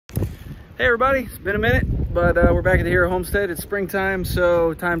Hey everybody, it's been a minute, but we're back at here at Homestead. It's springtime,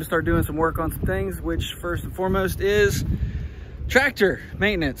 so time to start doing some work on some things, which first and foremost is tractor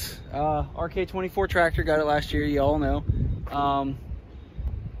maintenance. RK24 tractor, got it last year, you all know.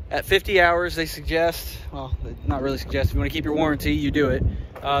 At 50 hours, they suggest, well, not really suggest, if you want to keep your warranty, you do it.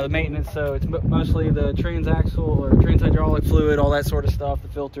 The maintenance, so it's mostly the trans-axle or trans-hydrolic fluid, all that sort of stuff, the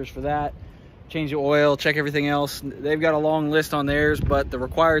filters for that. Change the oil, check everything else. They've got a long list on theirs, but the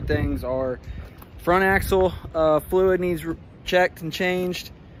required things are front axle fluid needs checked and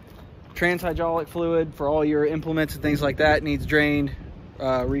changed. Trans-hydraulic fluid for all your implements and things like that needs drained,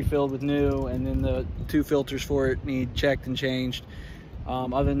 refilled with new, and then the two filters for it need checked and changed.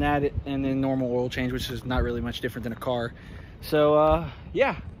 Other than that, and then normal oil change, which is not really much different than a car. So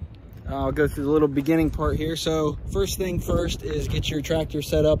yeah, I'll go through the little beginning part here. So first thing first is get your tractor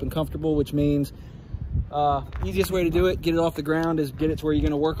set up and comfortable, which means easiest way to do it, get it off the ground, is get it to where you're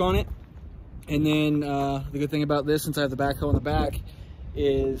going to work on it. And then the good thing about this, since I have the backhoe in the back,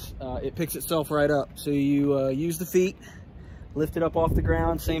 is it picks itself right up. So you use the feet, lift it up off the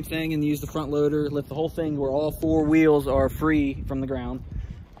ground, same thing, and use the front loader, lift the whole thing where all four wheels are free from the ground.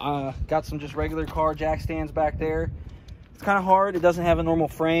 Got some just regular car jack stands back there. It's kind of hard. It doesn't have a normal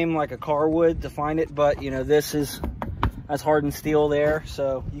frame like a car would to find it, but you know, that's hardened steel there,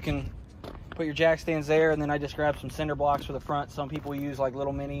 so you can put your jack stands there. And then I just grabbed some cinder blocks for the front. Some people use like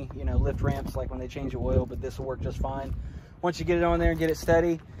little mini, you know, lift ramps like when they change the oil, but this will work just fine. Once you get it on there and get it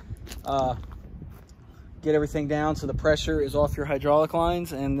steady, get everything down so the pressure is off your hydraulic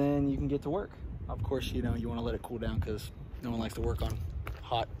lines, and then you can get to work. Of course, you know, you want to let it cool down because no one likes to work on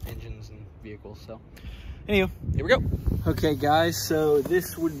hot engines and vehicles. So anyway, here we go. Okay guys, so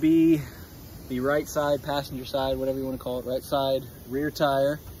this would be the right side, passenger side, whatever you want to call it, right side rear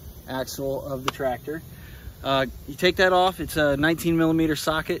tire axle of the tractor. You take that off. It's a 19mm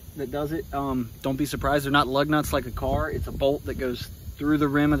socket that does it. Don't be surprised, they're not lug nuts like a car. It's a bolt that goes through the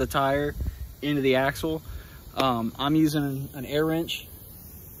rim of the tire into the axle. I'm using an air wrench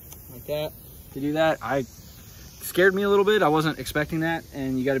like that to do that. Scared me a little bit. I wasn't expecting that,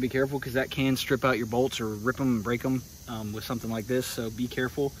 and you got to be careful because that can strip out your bolts or rip them and break them with something like this, so be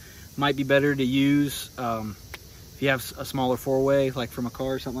careful. Might be better to use if you have a smaller four-way like from a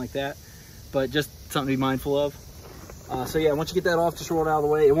car or something like that, but just something to be mindful of. So yeah, once you get that off, just roll it out of the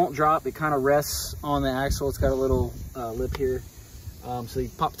way. It won't drop. It kind of rests on the axle. It's got a little lip here. So you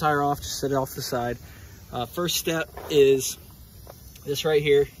pop the tire off, just set it off to the side. First step is this right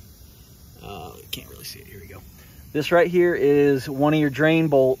here. You can't really see it. Here we go. This right here is one of your drain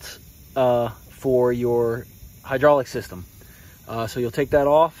bolts for your hydraulic system. So you'll take that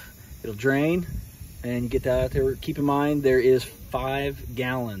off, it'll drain, and you get that out there. Keep in mind, there is 5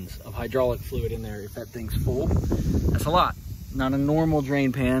 gallons of hydraulic fluid in there if that thing's full. That's a lot. Not a normal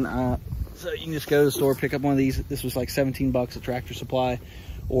drain pan. So you can just go to the store, pick up one of these. This was like 17 bucks at Tractor Supply,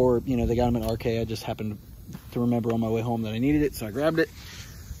 or you know, they got them at RK. I just happened to remember on my way home that I needed it, so I grabbed it.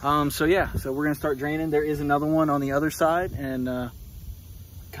 So yeah, so we're gonna start draining. There is another one on the other side, and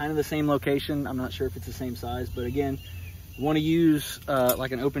kind of the same location. I'm not sure if it's the same size, but again, you want to use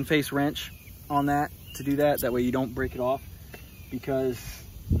like an open face wrench on that to do that. That way you don't break it off, because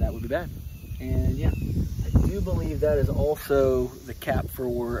that would be bad. And yeah, I do believe that is also the cap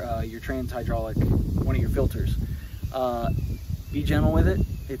for your trans-hydraulic, one of your filters. Be gentle with it.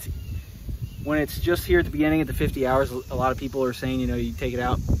 When it's just here at the beginning at the 50 hours, a lot of people are saying, you know, you take it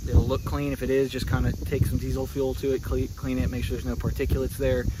out, it'll look clean. If it is, just kind of take some diesel fuel to it, clean it, make sure there's no particulates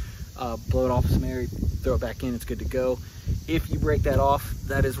there, blow it off with some air, throw it back in, it's good to go. If you break that off,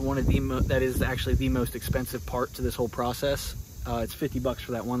 that is actually the most expensive part to this whole process. It's 50 bucks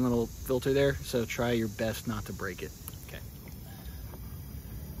for that one little filter there, so try your best not to break it. Okay.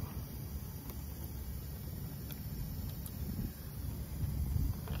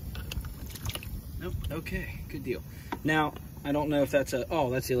 Nope. Okay, good deal. Now, I don't know if that's that's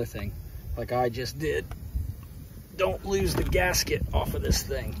the other thing, like I just did. Don't lose the gasket off of this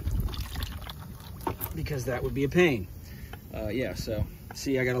thing, because that would be a pain. Yeah, so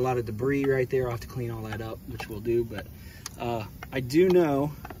see, I got a lot of debris right there. I'll have to clean all that up, which we'll do, but I do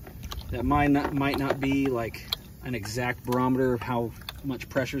know that mine might not be like an exact barometer of how much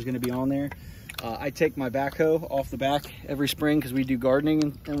pressure is going to be on there. I take my backhoe off the back every spring because we do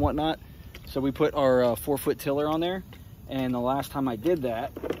gardening and whatnot. So we put our 4-foot tiller on there, and the last time I did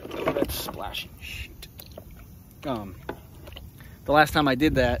that, that's splashing, shoot. The last time I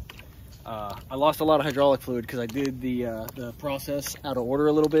did that, I lost a lot of hydraulic fluid because I did the process out of order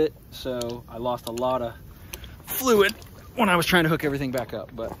a little bit. So I lost a lot of fluid when I was trying to hook everything back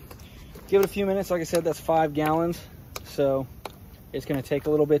up. But give it a few minutes. Like I said, that's 5 gallons. So It's going to take a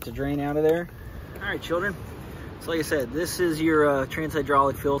little bit to drain out of there. All right, children. So like I said, this is your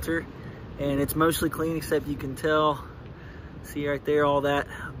trans-hydrolic filter, and it's mostly clean, except you can tell, see right there, all that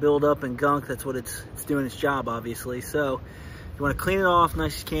buildup and gunk. That's what it's doing its job, obviously. So you want to clean it off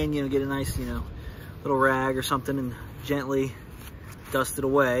nice as you can, you know, get a nice, you know, little rag or something and gently dust it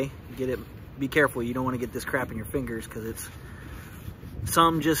away. Get it, be careful, you don't want to get this crap in your fingers, because it's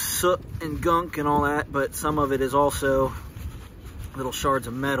some just soot and gunk and all that, but some of it is also little shards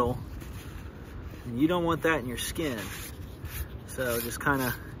of metal, and you don't want that in your skin. So just kind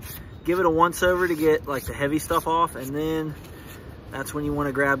of give it a once over to get like the heavy stuff off, and then that's when you want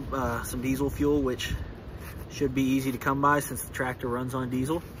to grab some diesel fuel, which should be easy to come by since the tractor runs on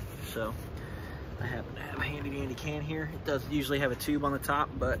diesel. So I happen to have a handy dandy can here. It does usually have a tube on the top,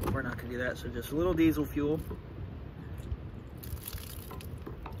 but we're not gonna do that. So just a little diesel fuel.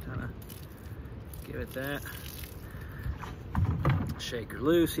 Kind of give it that. Shake her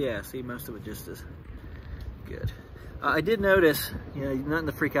loose. Yeah, see, most of it just is good. I did notice, you know, nothing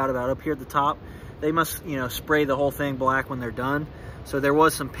to freak out about. Up here at the top, they must, you know, spray the whole thing black when they're done. So there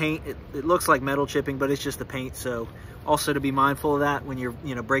was some paint. It looks like metal chipping, but it's just the paint. So also to be mindful of that when you're,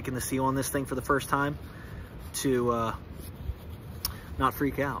 you know, breaking the seal on this thing for the first time, to not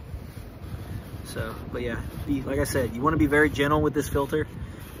freak out. So, but yeah, like I said, you want to be very gentle with this filter.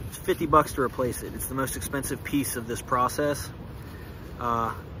 It's 50 bucks to replace it. It's the most expensive piece of this process.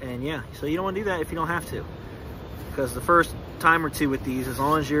 And yeah, so you don't want to do that if you don't have to, because the first time or two with these, as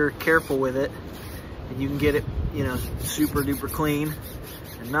long as you're careful with it and you can get it, you know, super duper clean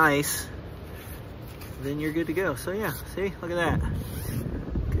and nice, then you're good to go. So yeah, see, look at that,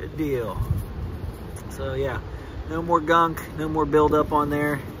 good deal. So yeah, no more gunk, no more buildup on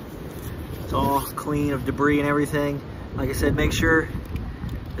there. It's all clean of debris and everything. Like I said, make sure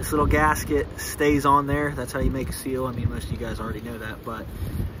this little gasket stays on there. That's how you make a seal. I mean, most of you guys already know that, but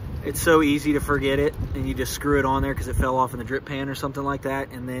it's so easy to forget it, and you just screw it on there because it fell off in the drip pan or something like that,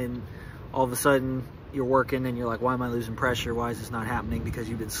 and then all of a sudden you're working and you're like, why am I losing pressure? Why is this not happening? Because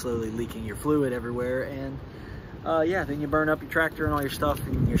you've been slowly leaking your fluid everywhere, and yeah, then you burn up your tractor and all your stuff,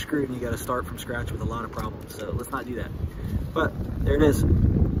 and you're screwed, and you got to start from scratch with a lot of problems. So let's not do that. But there it is.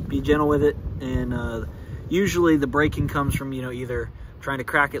 Be gentle with it, and usually the braking comes from, you know, either trying to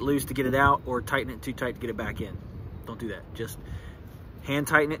crack it loose to get it out or tighten it too tight to get it back in. Don't do that. Just hand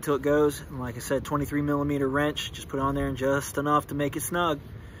tighten it till it goes. And like I said, 23 millimeter wrench, just put it on there and just enough to make it snug.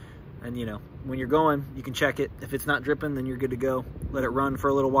 And you know, when you're going, you can check it. If it's not dripping, then you're good to go. Let it run for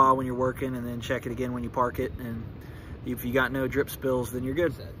a little while when you're working, and then check it again when you park it. And if you got no drip spills, then you're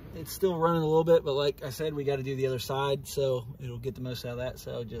good. It's still running a little bit, but like I said, we got to do the other side, so it'll get the most out of that.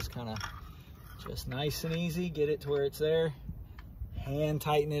 So just kind of, just nice and easy, get it to where it's there. Hand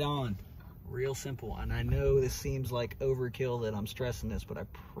tighten it on, real simple. And I know this seems like overkill that I'm stressing this, but I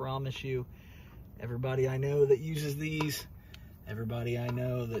promise you, everybody I know that uses these, everybody I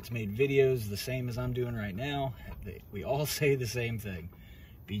know that's made videos the same as I'm doing right now, we all say the same thing: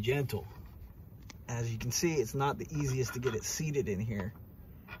 be gentle. As you can see, it's not the easiest to get it seated in here.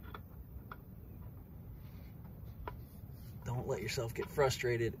 Don't let yourself get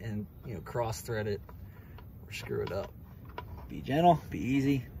frustrated and, you know, cross thread it or screw it up. Be gentle, be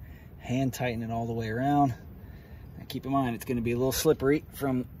easy, hand tighten it all the way around. And keep in mind, it's going to be a little slippery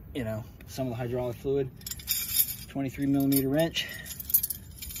from, you know, some of the hydraulic fluid. 23 millimeter wrench.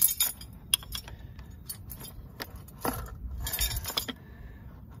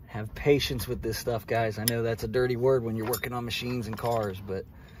 Have patience with this stuff, guys. I know that's a dirty word when you're working on machines and cars, but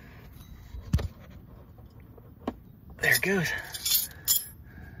there it goes.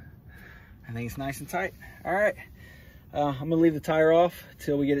 I think it's nice and tight. All right. I'm gonna leave the tire off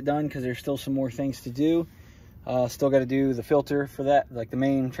till we get it done, because there's still some more things to do. Still got to do the filter for that, like the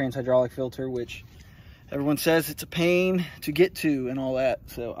main trans-hydraulic filter, which everyone says it's a pain to get to and all that.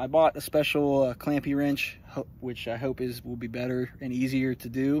 So I bought a special clampy wrench, which I hope will be better and easier to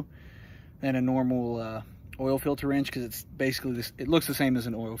do than a normal oil filter wrench, because it's basically this. It looks the same as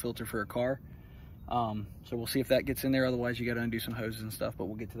an oil filter for a car. So we'll see if that gets in there. Otherwise, you got to undo some hoses and stuff, but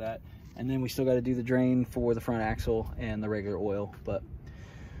we'll get to that. And then we still got to do the drain for the front axle and the regular oil. But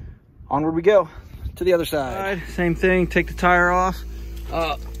onward we go to the other side. Same thing, take the tire off.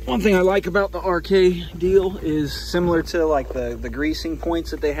 One thing I like about the RK deal is similar to like the greasing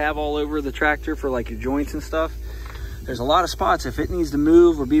points that they have all over the tractor for like your joints and stuff. There's a lot of spots, if it needs to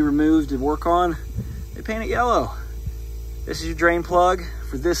move or be removed and work on, they paint it yellow. This is your drain plug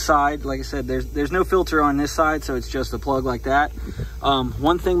for this side. Like I said, there's no filter on this side, so it's just a plug like that.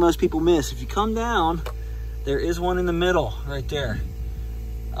 One thing most people miss, if you come down, there is one in the middle right there.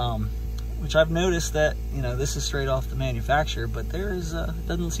 which I've noticed that, you know, this is straight off the manufacturer, but there is,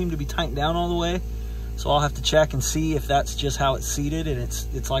 doesn't seem to be tightened down all the way. So I'll have to check and see if that's just how it's seated and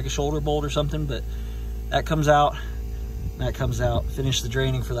it's like a shoulder bolt or something, but that comes out, that comes out. Finish the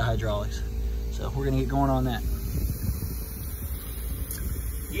draining for the hydraulics. So we're gonna get going on that.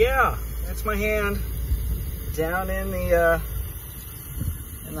 Yeah, that's my hand down in the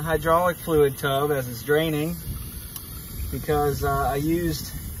hydraulic fluid tub as it's draining, because I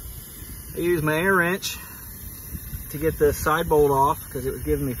used my air wrench to get the side bolt off because it was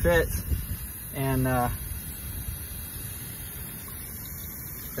giving me fits, and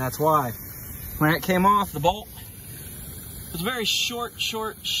that's why. When it came off, the bolt was a very short,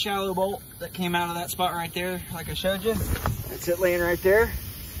 shallow bolt that came out of that spot right there, like I showed you. That's it laying right there.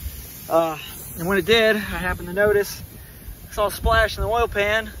 And when it did, I happened to notice, I saw a splash in the oil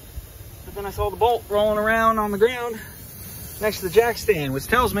pan, but then I saw the bolt rolling around on the ground next to the jack stand, which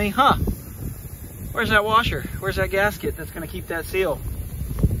tells me, huh, where's that washer? Where's that gasket that's gonna keep that seal?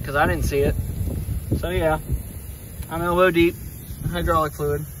 Because I didn't see it. So yeah, I'm elbow deep in hydraulic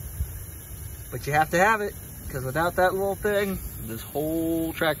fluid, but you have to have it, because without that little thing, this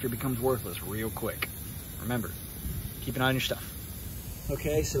whole tractor becomes worthless real quick. Remember, keep an eye on your stuff.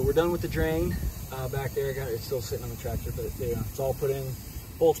 Okay, so we're done with the drain back there. It's still sitting on the tractor, but you know, it's all put in.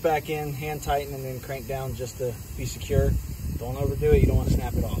 Bolts back in, hand tighten, and then crank down just to be secure. Don't overdo it, you don't want to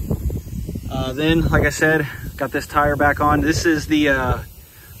snap it off. Then, like I said, got this tire back on. This is the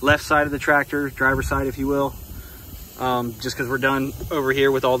left side of the tractor, driver's side, if you will. Just because we're done over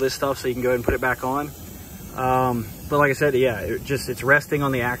here with all this stuff, so you can go ahead and put it back on. But like I said, yeah, it's resting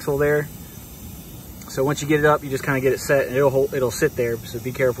on the axle there. So once you get it up, you just kind of get it set, and it'll sit there, so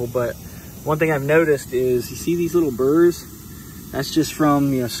be careful. But one thing I've noticed is, you see these little burrs? That's just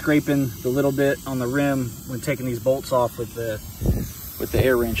from, you know, scraping the little bit on the rim when taking these bolts off with the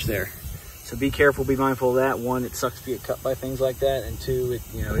air wrench there. So be careful, be mindful of that. One, it sucks to get cut by things like that, and two,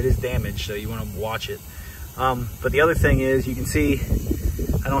 it is damaged, so you want to watch it. But the other thing is, you can see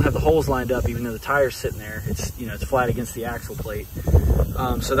I don't have the holes lined up, even though the tire's sitting there. It's, you know, it's flat against the axle plate.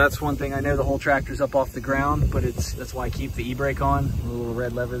 So that's one thing. I know the whole tractor's up off the ground, but that's why I keep the e-brake on, the little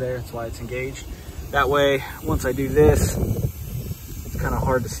red lever there. That's why it's engaged. That way, once I do this, it's kind of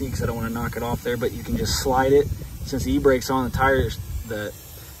hard to see because I don't want to knock it off there, but you can just slide it. Since the e-brake's on, the tires, the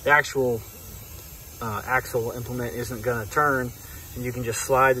actual axle implement isn't going to turn, and you can just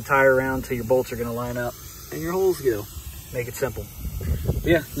slide the tire around until your bolts are going to line up and your holes go. Make it simple. But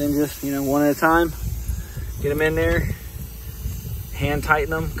yeah, then just, you know, one at a time, get them in there, hand tighten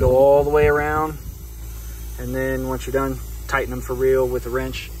them, go all the way around, and then once you're done, tighten them for real with a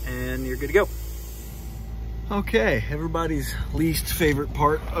wrench, and you're good to go. Okay, everybody's least favorite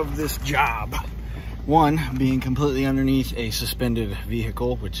part of this job. One, being completely underneath a suspended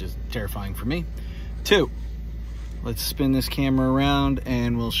vehicle, which is terrifying for me. Two, let's spin this camera around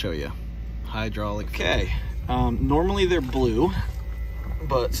and we'll show you. Hydraulic. Okay, normally they're blue,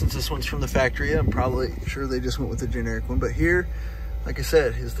 but since this one's from the factory, I'm probably sure they just went with the generic one. But here, like I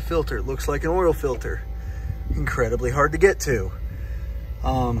said, is the filter. It looks like an oil filter. Incredibly hard to get to.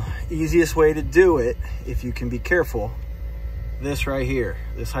 Easiest way to do it, if you can be careful, this right here,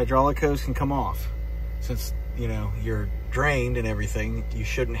 this hydraulic hose can come off. Since, you know, you're drained and everything, you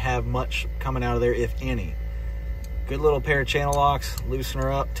shouldn't have much coming out of there, if any. Good little pair of channel locks, loosen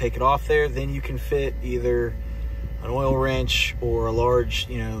her up, take it off there, then you can fit either an oil wrench or a large,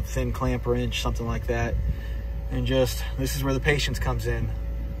 you know, thin clamp wrench, something like that. And just, this is where the patience comes in.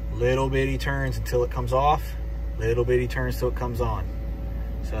 Little bitty turns until it comes off, little bitty turns till it comes on.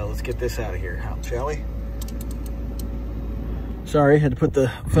 So let's get this out of here, shall we? Sorry, had to put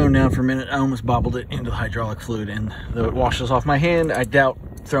the phone down for a minute. I almost bobbled it into the hydraulic fluid, and though it washes off my hand, I doubt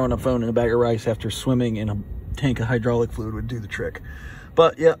throwing a phone in a bag of rice after swimming in a tank of hydraulic fluid would do the trick.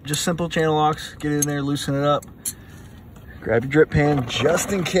 But yeah, just simple channel locks. Get it in there, loosen it up. Grab your drip pan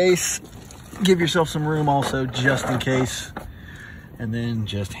just in case. Give yourself some room also, just in case. And then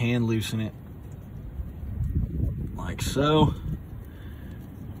just hand loosen it like so.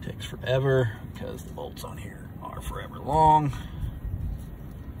 Takes forever because the bolts on here are forever long.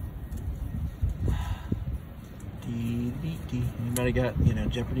 Anybody got, you know,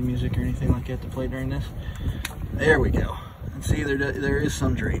 Jeopardy music or anything like that to play during this? There we go. And see, there is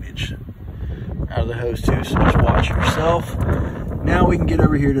some drainage out of the hose too, so just watch yourself. Now we can get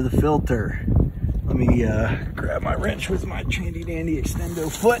over here to the filter. Let me grab my wrench with my handy dandy extendo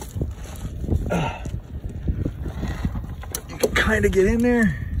foot. You can kind of get in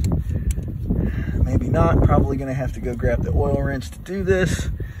there. Maybe not. Probably gonna have to go grab the oil wrench to do this.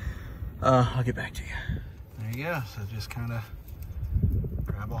 I'll get back to you. There you go. So just kind of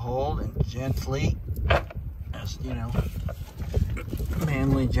grab grab a hold and gently, as you know,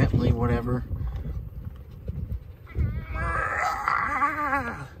 manly, gently, whatever.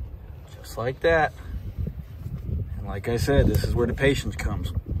 Just like that. And like I said, this is where the patience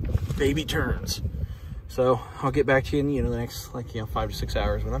comes. Baby turns. So I'll get back to you in, the next 5 to 6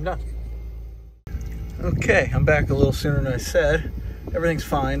 hours when I'm done. Okay, I'm back a little sooner than I said. Everything's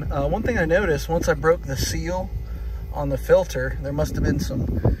fine. One thing I noticed, once I broke the seal on the filter, there must have been some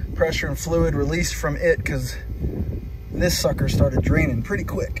pressure and fluid released from it, because this sucker started draining pretty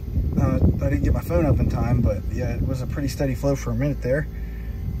quick. I didn't get my phone up in time, but yeah, it was a pretty steady flow for a minute there,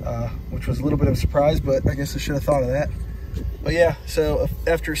 which was a little bit of a surprise, but I guess I should have thought of that. But yeah, so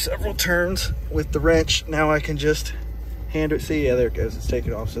after several turns with the wrench, now I can just hand it. See, yeah, there it goes. It's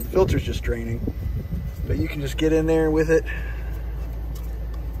taken off. So the filter's just draining, but you can just get in there with it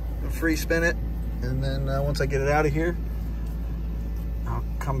and free spin it. And then once I get it out of here, I'll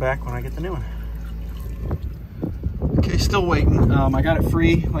come back when I get the new one. Okay, still waiting. I got it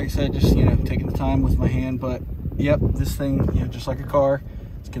free, like I said, just taking the time with my hand. But yep, this thing, just like a car,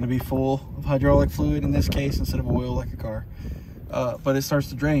 it's going to be full of hydraulic fluid in this case instead of oil like a car. But it starts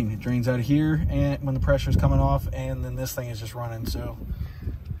to drain. It drains out of here, and when the pressure is coming off, and then this thing is just running. So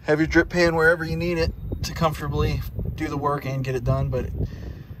have your drip pan wherever you need it to comfortably do the work and get it done. But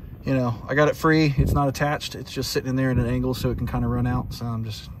I got it free. It's not attached. It's just sitting in there at an angle so it can kind of run out. So I'm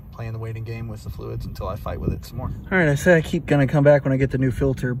just playing the waiting game with the fluids until I fight with it some more. All right, I said I keep gonna come back when I get the new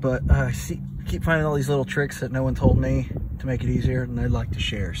filter, but I keep finding all these little tricks that no one told me to make it easier, and I'd like to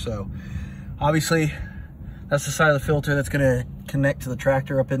share. So obviously that's the side of the filter that's gonna connect to the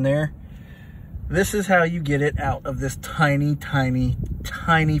tractor up in there. This is how you get it out of this tiny, tiny,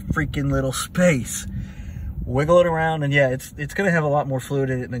 tiny freaking little space. Wiggle it around, and yeah, it's going to have a lot more fluid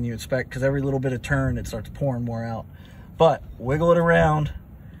in it than you expect, because every little bit of turn it starts pouring more out. But wiggle it around,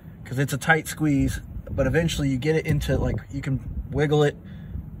 because it's a tight squeeze, but eventually you get it into, you can wiggle it,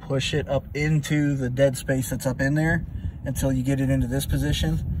 push it up into the dead space that's up in there until you get it into this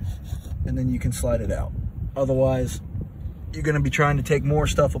position, and then you can slide it out. Otherwise, you're going to be trying to take more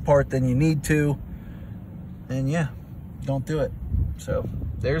stuff apart than you need to, and yeah, don't do it. So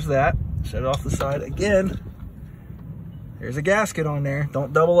there's that. Set it off the side again. There's a gasket on there.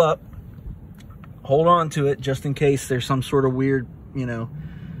 Don't double up. Hold on to it just in case there's some sort of weird,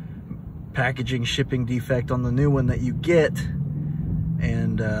 packaging shipping defect on the new one that you get,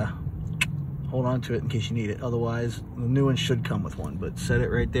 and hold on to it in case you need it. Otherwise, the new one should come with one, but set it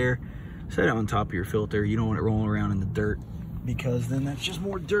right there. Set it on top of your filter. You don't want it rolling around in the dirt, because then that's just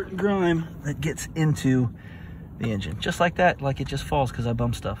more dirt and grime that gets into the engine. Just like that, like it just falls because I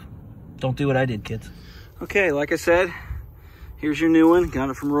bumped stuff. Don't do what I did, kids. Okay, like I said, here's your new one. Got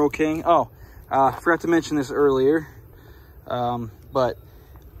it from Roll King. Oh, I forgot to mention this earlier, but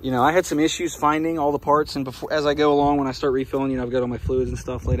I had some issues finding all the parts, and as I go along, when I start refilling, I've got all my fluids and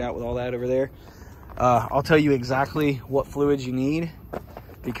stuff laid out with all that over there. I'll tell you exactly what fluids you need,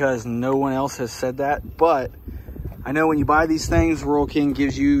 because no one else has said that. But I know when you buy these things, Roll King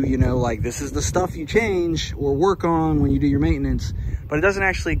gives you, this is the stuff you change or work on when you do your maintenance. But it doesn't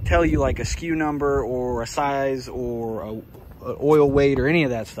actually tell you a SKU number or a size or a oil weight or any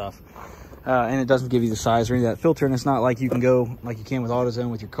of that stuff. And it doesn't give you the size or any of that filter. And it's not like you can go like you can with AutoZone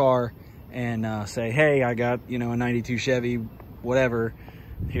with your car and say, hey, I got, a 92 Chevy, whatever.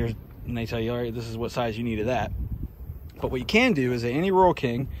 Here's, and they tell you, all right, this is what size you need of that. But what you can do is at any Roll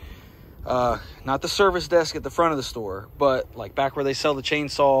King, not the service desk at the front of the store, but back where they sell the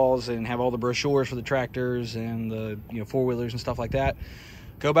chainsaws and have all the brochures for the tractors and the four-wheelers and stuff like that,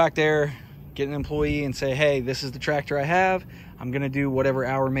 go back there, get an employee and say, hey, this is the tractor I have. I'm gonna do whatever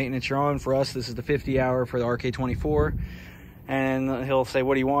hour maintenance you're on. For us, this is the 50 hour for the RK24. And he'll say,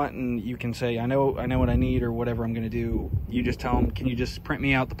 what do you want? And you can say, I know what I need, or whatever I'm gonna do. You just tell them, can you just print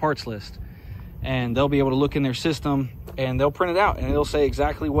me out the parts list? And they'll be able to look in their system and they'll print it out, and it'll say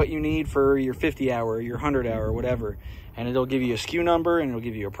exactly what you need for your 50 hour, your 100 hour, whatever. And it'll give you a SKU number, and it'll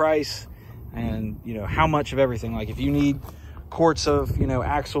give you a price, and how much of everything. Like if you need quarts of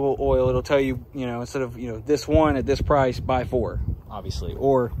axle oil, it'll tell you, instead of this one at this price, buy 4, obviously.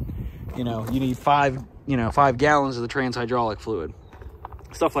 Or you need 5 gallons of the trans-hydrolic fluid,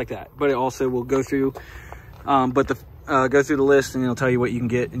 stuff like that. But it also will go through go through the list, and it'll tell you what you can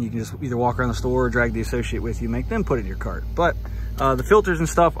get, and you can just either walk around the store or drag the associate with you, make them put it in your cart. But the filters and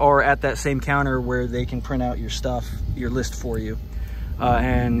stuff are at that same counter where they can print out your stuff, your list for you,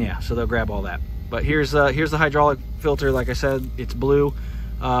 and yeah, so they'll grab all that. But here's the hydraulic filter. Like I said, it's blue.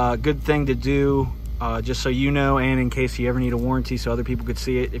 Good thing to do, just so you know, and in case you ever need a warranty, so other people could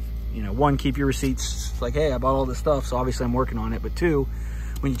see it. If one, keep your receipts, like, hey, I bought all this stuff, so obviously I'm working on it. But 2,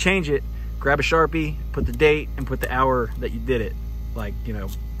 when you change it, grab a Sharpie, put the date, and put the hour that you did it. Like, you know,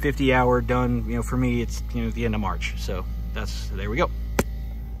 50 hour done, you know, for me, it's, you know, the end of March. So there we go.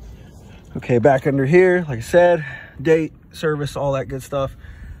 Okay, back under here, like I said, date, service, all that good stuff.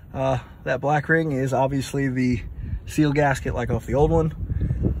 That black ring is obviously the seal gasket, like off the old one.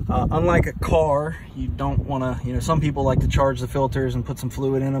 Unlike a car, you don't want to, you know, some people like to charge the filters and put some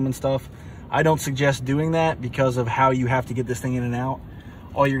fluid in them and stuff. I don't suggest doing that because of how you have to get this thing in and out.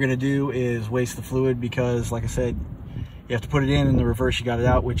 All you're going to do is waste the fluid because, like I said, you have to put it in the reverse, you got it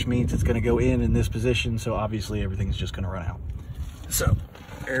out, which means it's going to go in this position. So obviously everything's just going to run out. So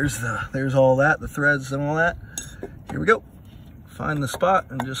there's all that, the threads and all that. Here we go. Find the spot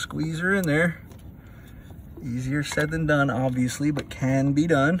and just squeeze her in there. Easier said than done, obviously, but can be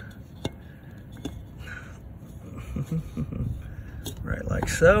done. Right like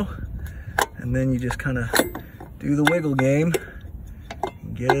so. And then you just kind of do the wiggle game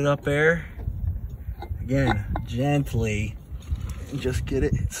and get it up there. Again, gently, and just get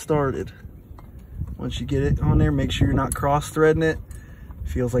it started. Once you get it on there, make sure you're not cross threading it.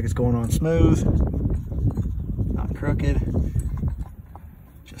 Feels like it's going on smooth, not crooked.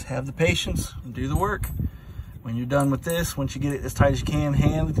 Just have the patience and do the work. When you're done with this, once you get it as tight as you can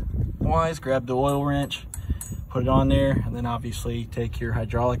hand-wise, grab the oil wrench, put it on there, and then obviously take your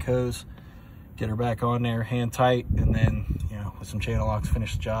hydraulic hose, get her back on there, hand tight, and then, you know, with some channel locks,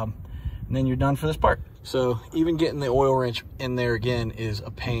 finish the job. And then you're done for this part. So even getting the oil wrench in there again is a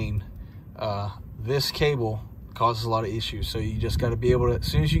pain. This cable causes a lot of issues. So you just got to be able to, as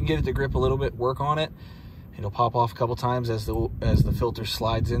soon as you can get it to grip a little bit, work on it. It'll pop off a couple times as the filter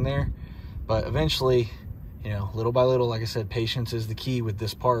slides in there. But eventually, you know, little by little, like I said, patience is the key with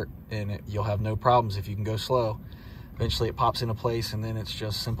this part, and you'll have no problems if you can go slow. Eventually it pops into place, and then it's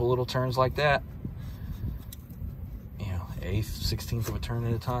just simple little turns like that. You know, 1/8, 1/16 of a turn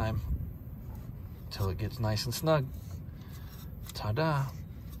at a time until it gets nice and snug. Ta-da.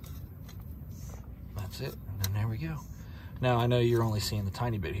 That's it, and then there we go. Now, I know you're only seeing the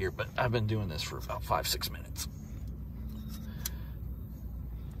tiny bit here, but I've been doing this for about 5-6 minutes.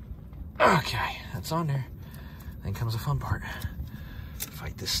 Okay, that's on there. Then comes the fun part.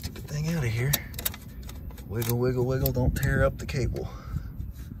 Fight this stupid thing out of here. Wiggle, wiggle, wiggle. Don't tear up the cable.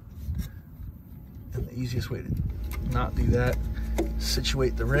 And the easiest way to not do that,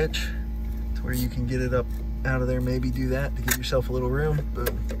 situate the wrench to where you can get it up out of there. Maybe do that to give yourself a little room.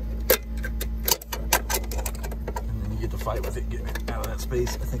 Boom. And then you get to fight with it, getting it out of that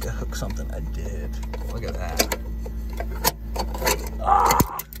space. I think I hooked something. I did. Look at that.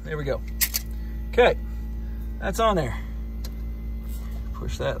 Ah, there we go. Okay. That's on there.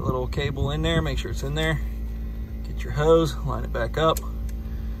 Push that little cable in there, make sure it's in there. Get your hose, line it back up.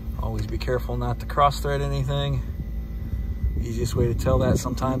 Always be careful not to cross thread anything. The easiest way to tell that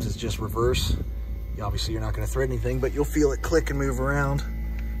sometimes is just reverse. Obviously you're not gonna thread anything, but you'll feel it click and move around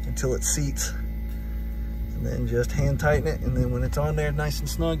until it seats. And then just hand tighten it, and then when it's on there nice and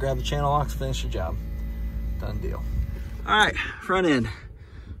snug, grab the channel locks, finish the job. Done deal. All right, front end,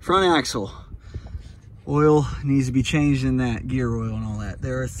 front axle. Oil needs to be changed in that, gear oil and all that.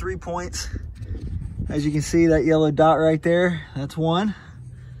 There are 3 points. As you can see, that yellow dot right there, that's 1.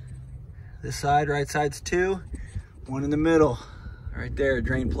 This side, right side's 2. 1 in the middle, right there,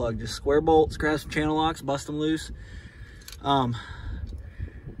 drain plug. Just square bolts, grab some channel locks, bust them loose. One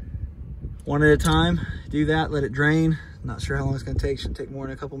at a time, do that, let it drain. Not sure how long it's gonna take, should take more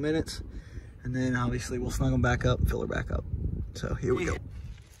than a couple minutes. And then obviously we'll snug them back up and fill her back up. So here we go.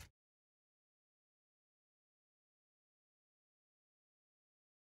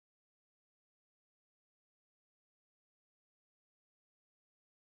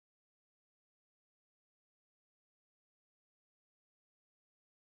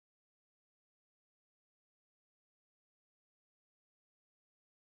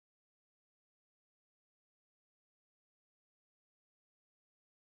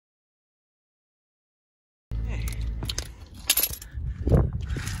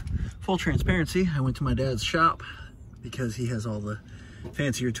 Full transparency, I went to my dad's shop because he has all the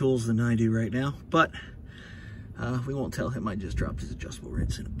fancier tools than I do right now, but we won't tell him I just dropped his adjustable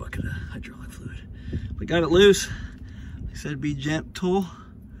wrench in a bucket of hydraulic fluid. We got it loose. Like I said, be gentle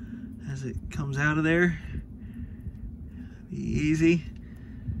as it comes out of there. Be easy.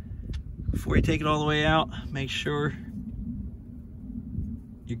 Before you take it all the way out, make sure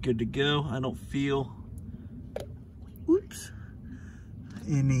you're good to go. I don't feel, whoops,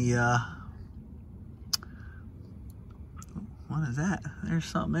 any, what is that? There's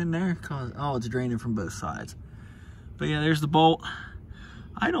something in there. Oh, it's draining from both sides. But yeah, there's the bolt.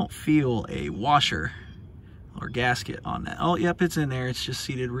 I don't feel a washer or gasket on that. Oh, yep, it's in there. It's just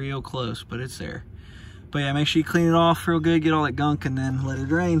seated real close, but it's there. But yeah, make sure you clean it off real good, get all that gunk, and then let it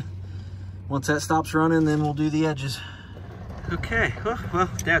drain. Once that stops running, then we'll do the edges. Okay, well,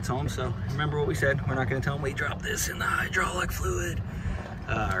 Dad's home, so remember what we said. We're not gonna tell him we dropped this in the hydraulic fluid.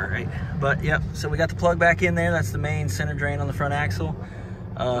 All right, but yep, so we got the plug back in there. That's the main center drain on the front axle.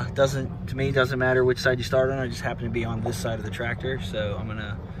 To me, doesn't matter which side you start on. I just happen to be on this side of the tractor, so I'm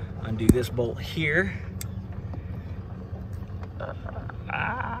gonna undo this bolt here.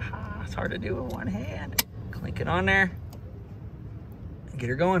 It's hard to do with one hand. Clink it on there, get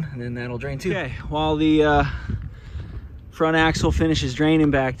her going, and then that'll drain too. Okay, while the front axle finishes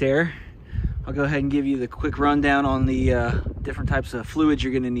draining back there, I'll go ahead and give you the quick rundown on the different types of fluids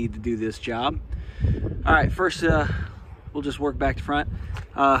you're gonna need to do this job. All right, first we'll just work back to front.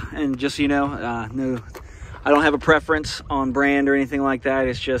 And just so you know, no, I don't have a preference on brand or anything like that.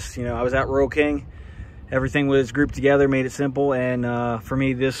 It's just, you know, I was at Royal King. Everything was grouped together, made it simple, and for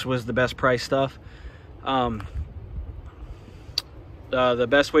me, this was the best price stuff. The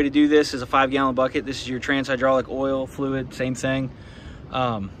best way to do this is a 5-gallon bucket. This is your trans-hydrolic oil fluid, same thing.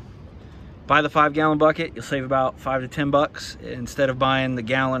 Buy the 5-gallon bucket, you'll save about $5 to $10 instead of buying the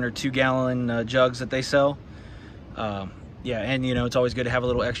gallon or 2-gallon jugs that they sell. Yeah, and you know, it's always good to have a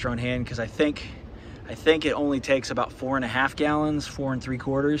little extra on hand, because I think it only takes about 4.5 gallons, 4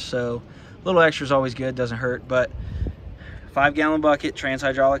 3/4. So a little extra is always good, doesn't hurt. But 5-gallon bucket,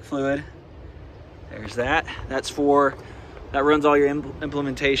 trans-hydraulic fluid. There's that. That runs all your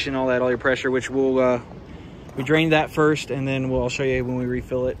implementation, all your pressure, which we'll we drain that first, and then I'll show you when we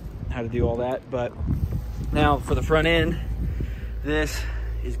refill it how to do all that. But now for the front end, this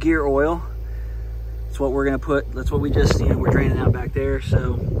is gear oil. That's what we're gonna put. That's what we just, you know, we're draining out back there.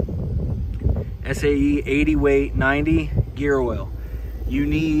 So SAE 80 weight 90 gear oil. You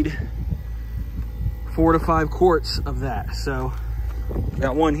need 4 to 5 quarts of that. So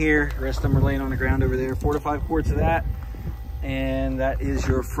got one here, the rest of them are laying on the ground over there. 4 to 5 quarts of that, and that is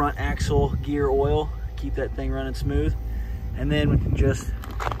your front axle gear oil. Keep that thing running smooth. And then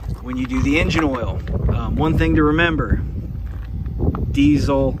when you do the engine oil, one thing to remember: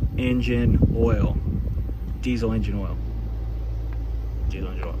 diesel engine oil. Diesel engine oil. Diesel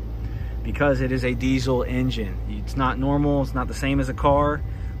engine oil. Because it is a diesel engine. It's not normal, it's not the same as a car.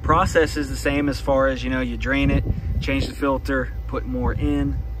 Process is the same as far as, you know, you drain it, change the filter, put more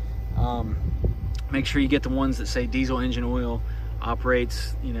in. Make sure you get the ones that say diesel engine oil.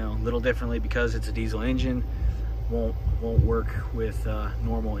 Operates, you know, a little differently because it's a diesel engine. Won't work with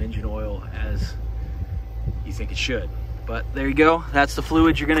normal engine oil as you think it should. But there you go. That's the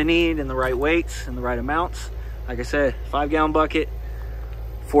fluid you're gonna need in the right weights and the right amounts. Like I said, 5-gallon bucket,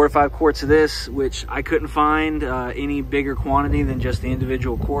 4 to 5 quarts of this, which I couldn't find any bigger quantity than just the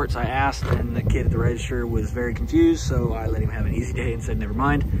individual quarts. I asked, and the kid at the register was very confused, so I let him have an easy day and said never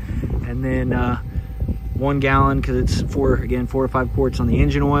mind. And then 1 gallon, because it's 4 to 5 quarts on the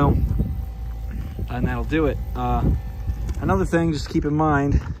engine oil, and that'll do it. Another thing, just keep in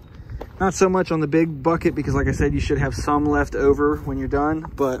mind, not so much on the big bucket, because like I said, you should have some left over when you're done,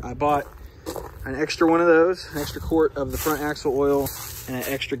 but I bought an extra one of those, an extra quart of the front axle oil, and an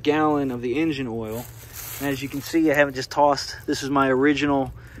extra gallon of the engine oil. And as you can see, I haven't just tossed, this is my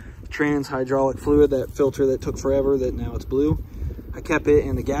original trans-hydrolic fluid, that filter that took forever, that now it's blue. I kept it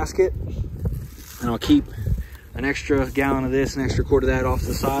in the gasket, and I'll keep an extra gallon of this, an extra quart of that off to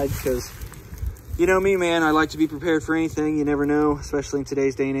the side, because you know me, man, I like to be prepared for anything. You never know, especially in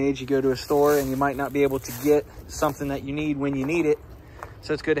today's day and age. You go to a store and you might not be able to get something that you need when you need it.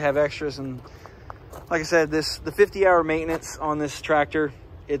 So it's good to have extras. And like I said, the 50-hour maintenance on this tractor,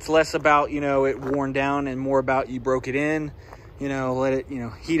 it's less about, you know, it worn down and more about you broke it in, you know, let it, you know,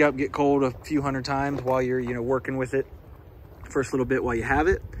 heat up, get cold a few hundred times while you're, you know, working with it first little bit while you have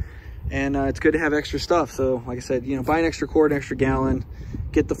it. And it's good to have extra stuff. So like I said, you know, buy an extra quart, an extra gallon,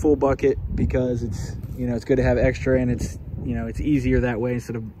 get the full bucket, because it's, you know, it's good to have extra, and it's, you know, it's easier that way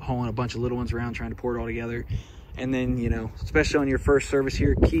instead of hauling a bunch of little ones around trying to pour it all together. And then, you know, especially on your first service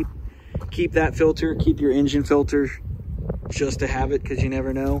here, keep that filter, keep your engine filter just to have it, because you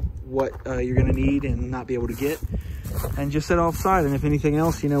never know what you're going to need and not be able to get. And just set it offside, and if anything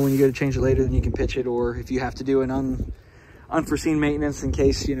else, you know, when you go to change it later, then you can pitch it, or if you have to do an unforeseen maintenance in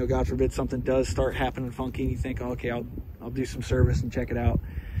case, you know, God forbid something does start happening funky and you think, oh, okay, I'll do some service and check it out.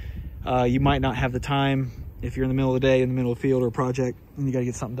 You might not have the time if you're in the middle of the day, in the middle of a field or a project, and you got to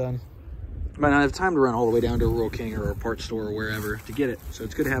get something done. You might not have time to run all the way down to a Royal King or a parts store or wherever to get it. So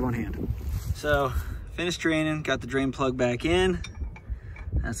it's good to have on hand. So finished draining, got the drain plug back in.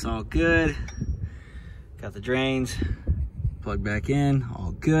 That's all good. Got the drains, plug back in,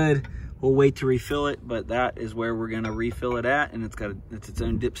 all good. We'll wait to refill it, but that is where we're gonna refill it at, and it's its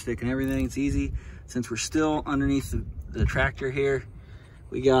own dipstick and everything. It's easy. Since we're still underneath the tractor here,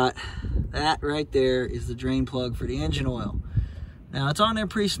 we got that right there is the drain plug for the engine oil. Now it's on there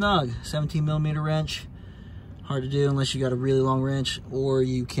pretty snug, 17mm wrench. Hard to do unless you got a really long wrench, or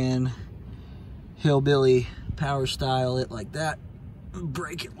you can hillbilly power style it like that.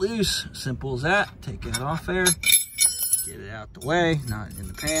 Break it loose, simple as that. Take it off there, get it out the way, not in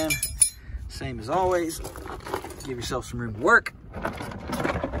the pan. Same as always, give yourself some room to work.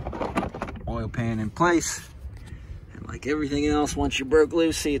 Oil pan in place. And like everything else, once you broke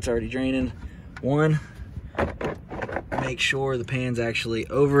loose, see it's already draining. One, make sure the pan's actually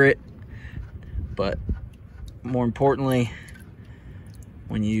over it. But more importantly,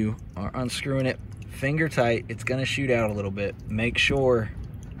 when you are unscrewing it finger tight, it's gonna shoot out a little bit. Make sure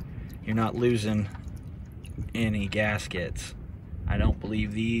you're not losing any gaskets. I don't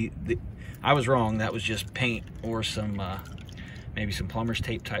believe I was wrong. That was just paint or some maybe some plumber's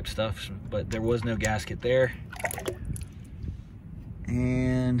tape type stuff, but there was no gasket there.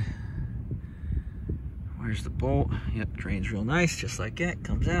 And where's the bolt? Yep, drains real nice, just like that.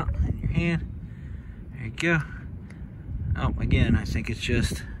 Comes out in your hand. There you go. Oh, again, I think it's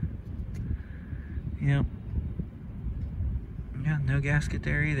just, yep. Yeah, no gasket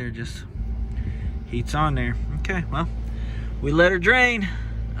there either, just heat's on there. Okay, well, we let her drain.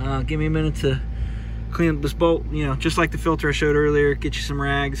 Give me a minute to clean up this bolt, you know, just like the filter I showed earlier. Get you some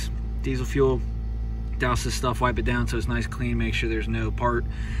rags, diesel fuel, douse this stuff, wipe it down so it's nice clean, make sure there's no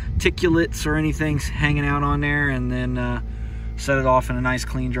particulates or anything hanging out on there, and then set it off in a nice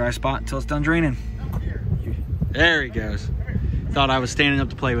clean dry spot until it's done draining. There he goes. Thought I was standing up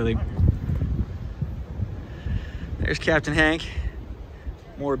to play with him. There's Captain Hank.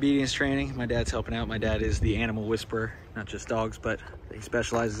 More obedience training. My dad's helping out. My dad is the animal whisperer, not just dogs, but he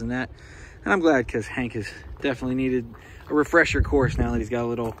specializes in that. And I'm glad, because Hank has definitely needed a refresher course now that he's got a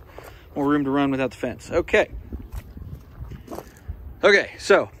little more room to run without the fence. Okay. Okay,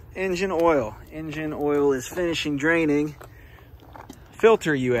 so engine oil. Engine oil is finishing draining.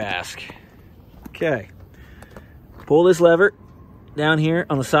 Filter, you ask. Okay. Pull this lever down here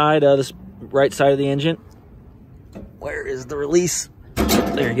on the side of this right side of the engine. Where is the release?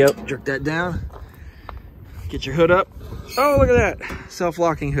 There you go. Jerk that down. Get your hood up. Oh, look at that.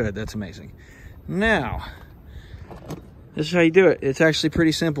 Self-locking hood. That's amazing. Now, this is how you do it. It's actually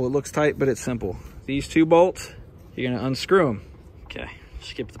pretty simple. It looks tight, but it's simple. These two bolts, you're going to unscrew them. Okay.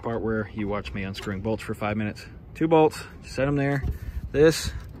 Skip the part where you watch me unscrewing bolts for 5 minutes. Two bolts. Set them there.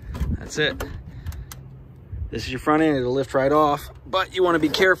 This. That's it. This is your front end. It'll lift right off, but you want to be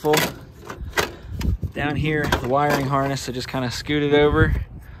careful. Down here, the wiring harness, so just kind of scoot it over,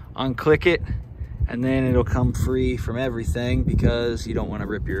 unclick it, and then it'll come free from everything, because you don't want to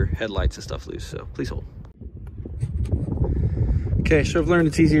rip your headlights and stuff loose. So please hold. Okay, so I've learned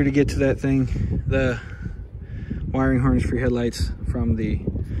it's easier to get to that thing, the wiring harness for your headlights, from the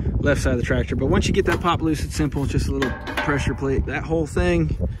left side of the tractor. But once you get that pop loose, it's simple. It's just a little pressure plate. That whole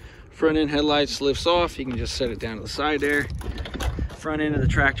thing, front end headlights, lifts off. You can just set it down to the side there. Front end of the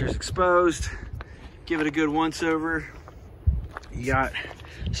tractor is exposed. Give it a good once over. You got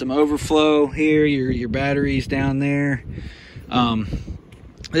some overflow here, your batteries down there.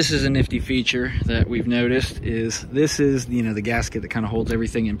 This is a nifty feature that we've noticed, is this is, you know, the gasket that kind of holds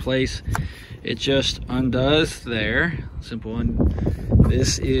everything in place. It just undoes there. Simple one.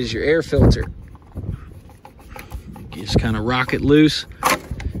 This is your air filter. You just kind of rock it loose. Ah,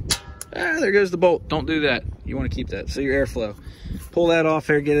 there goes the bolt. Don't do that. You want to keep that. So your airflow. Pull that off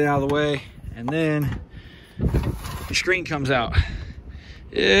there, get it out of the way. And then your screen comes out.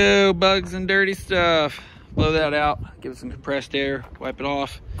 Ew, bugs and dirty stuff. Blow that out, give it some compressed air, wipe it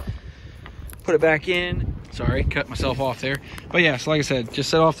off, put it back in. Sorry, cut myself off there. But yeah, so like I said, just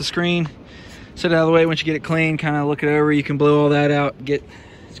set off the screen, set it out of the way. Once you get it clean, kind of look it over, you can blow all that out,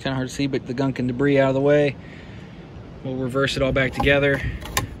 it's kind of hard to see, but the gunk and debris out of the way. We'll reverse it all back together.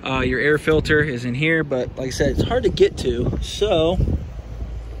 Your air filter is in here, but like I said, it's hard to get to. So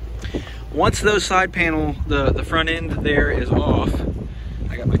once those side panel, the front end there is off,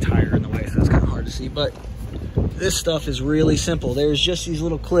 I got my tire in the way, so it's kind of hard to see, but this stuff is really simple. There's just these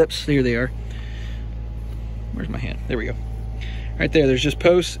little clips. Here they are. Where's my hand? There we go. Right there. There's just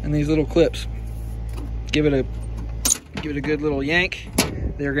posts and these little clips. Give it a good little yank.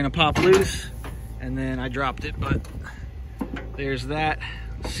 They're gonna pop loose, and then I dropped it, but there's that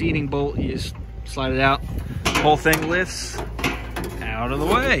seating bolt. You just slide it out. The whole thing lifts out of the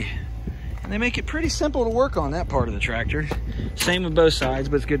way. And they make it pretty simple to work on that part of the tractor. Same with both sides,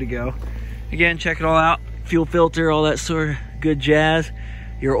 but it's good to go. Again, check it all out. Fuel filter, all that sort of good jazz.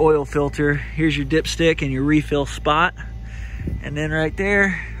 your oil filter. Here's your dipstick and your refill spot. And then right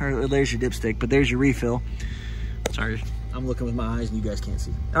there, or there's your dipstick, but there's your refill. Sorry, I'm looking with my eyes and you guys can't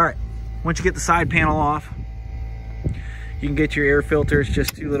see. All right, once you get the side panel off, you can get your air filters,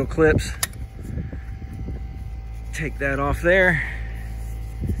 just 2 little clips. Take that off there.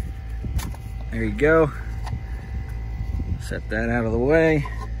 There you go. Set that out of the way.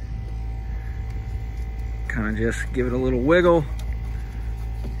 Kind of just give it a little wiggle.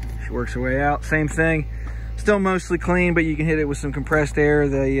 She works her way out. Same thing. Still mostly clean, but you can hit it with some compressed air.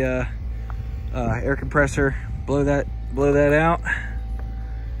 The air compressor, blow that out.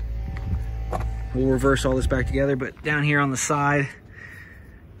 We'll reverse all this back together, but down here on the side,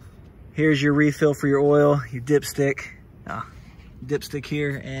 here's your refill for your oil, your dipstick. Dipstick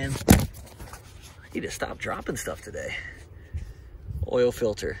here, and I need to stop dropping stuff today. Oil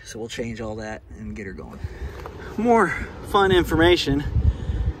filter, so we'll change all that and get her going. More fun information.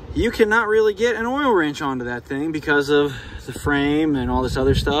 You cannot really get an oil wrench onto that thing because of the frame and all this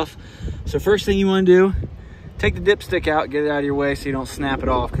other stuff. So first thing you want to do, take the dipstick out, get it out of your way so you don't snap it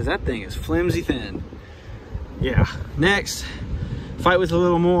off, because that thing is flimsy thin. Yeah. Next, fight with a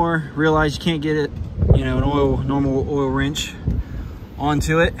little more. Realize you can't get it, you know, an normal oil wrench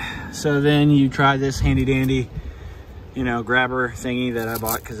onto it. So then you try this handy dandy, you know, grabber thingy that I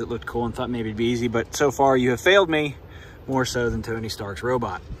bought because it looked cool and thought maybe it'd be easy. But so far you have failed me more so than Tony Stark's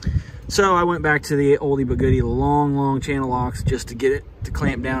robot. So I went back to the oldie but goodie long channel locks just to get it to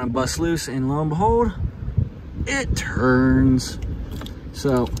clamp down and bust loose, and lo and behold, it turns.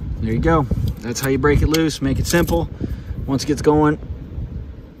 So there you go. That's how you break it loose. Make it simple. Once it gets going,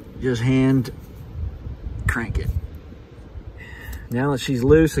 just hand crank it. Now that she's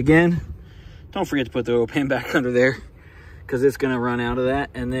loose again, don't forget to put the oil pan back under there because it's going to run out of that.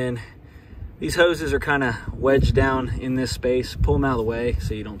 And then these hoses are kind of wedged down in this space. Pull them out of the way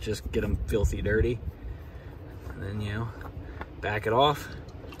so you don't just get them filthy dirty. And then, you know, back it off,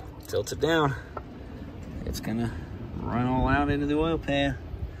 tilt it down. It's gonna run all out into the oil pan.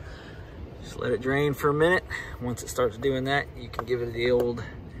 Just let it drain for a minute. Once it starts doing that, you can give it the old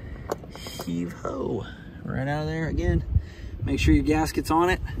heave-ho right out of there again. Make sure your gasket's on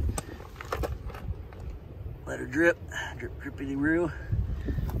it. Let her drip, drippity-roo.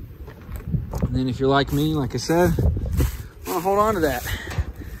 And then if you're like me, like I said, I'll hold on to that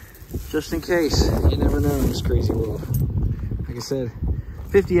just in case. You never know in this crazy world. Like I said,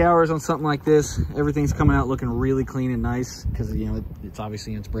 50 hours on something like this, everything's coming out looking really clean and nice because, you know, it's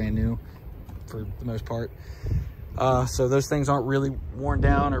obviously it's brand new for the most part. So those things aren't really worn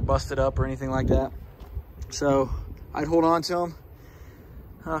down or busted up or anything like that. So I'd hold on to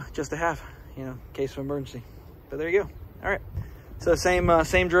them just to have, you know, in case of emergency. But there you go. All right. So same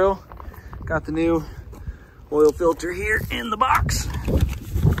drill. Got the new oil filter here in the box.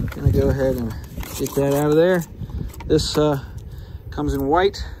 Gonna go ahead and get that out of there. This comes in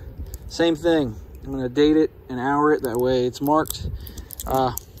white. Same thing. I'm gonna date it and hour it. That way it's marked.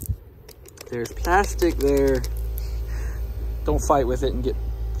 There's plastic there. Don't fight with it and get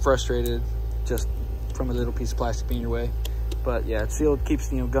frustrated just from a little piece of plastic being your way. But yeah, it's sealed,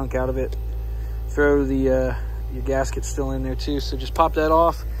 keeps, you know, gunk out of it. Throw the your gasket still in there too. So just pop that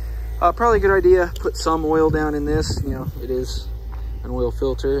off. Probably a good idea, put some oil down in this. You know, it is an oil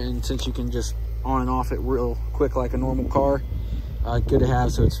filter, and since you can just on and off it real quick like a normal car, good to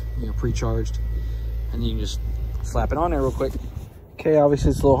have, so it's, you know, pre-charged, and you can just slap it on there real quick. Okay,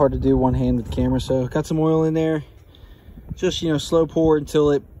 obviously it's a little hard to do one hand with the camera, so got some oil in there. Just, you know, slow pour until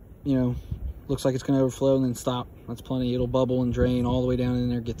it, you know, looks like it's going to overflow, and then stop. That's plenty. It'll bubble and drain all the way down in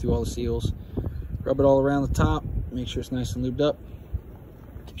there, get through all the seals. Rub it all around the top, make sure it's nice and lubed up.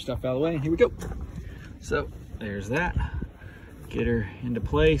 Keep stuff out of the way. Here we go. So there's that. Get her into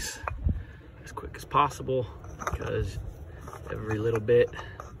place as quick as possible because every little bit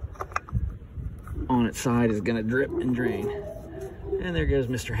on its side is going to drip and drain. And there goes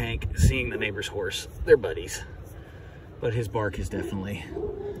Mr. Hank seeing the neighbor's horse. They're buddies, but his bark is definitely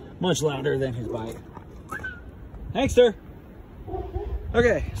much louder than his bite. Hankster.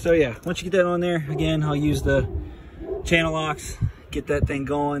 Okay, so yeah, once you get that on there, again, I'll use the channel locks, get that thing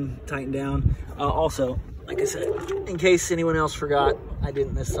going, tighten down. Also, like I said, in case anyone else forgot, I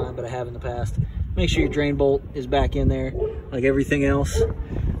didn't this time, but I have in the past, make sure your drain bolt is back in there like everything else.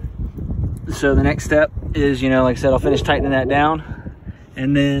 So the next step is, you know, like I said, I'll finish tightening that down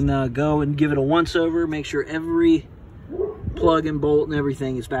and then go and give it a once over, make sure every plug and bolt and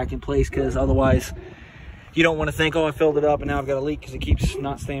everything is back in place, because otherwise you don't want to think, oh, I filled it up and now I've got a leak because it keeps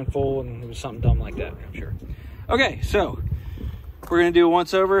not staying full, and it was something dumb like that, I'm sure. Okay, so we're going to do a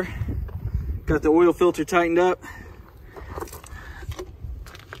once over. Got the oil filter tightened up.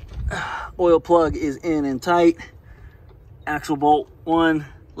 oil plug is in and tight. Axle bolt 1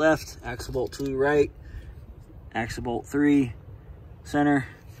 left, axle bolt 2 right, axle bolt 3 center,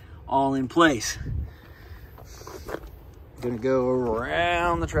 all in place. Gonna go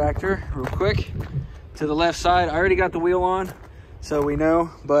around the tractor real quick to the left side. I already got the wheel on, so we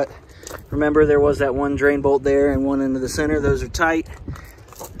know, but remember there was that one drain bolt there and one into the center. Those are tight.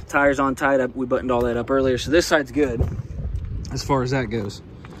 The tires on tight. We buttoned all that up earlier, so this side's good as far as that goes.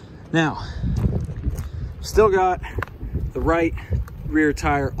 Now, still got the right rear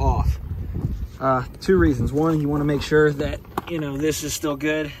tire off. 2 reasons. One, you want to make sure that, you know, this is still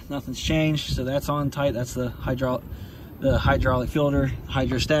good, nothing's changed, so that's on tight. That's the hydraulic filter.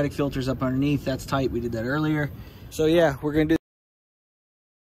 Hydrostatic filter's up underneath, that's tight. We did that earlier. So yeah, we're gonna do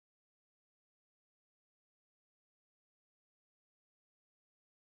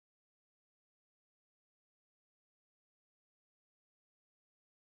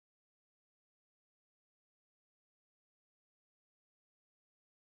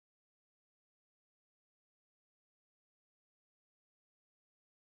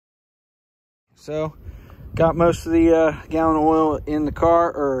So, got most of the gallon of oil in the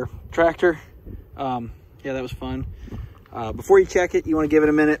car or tractor. Yeah, that was fun. Before you check it, you want to give it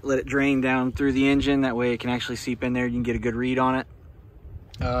a minute, let it drain down through the engine. That way it can actually seep in there. You can get a good read on it.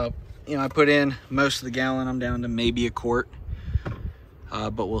 You know, I put in most of the gallon. I'm down to maybe a quart.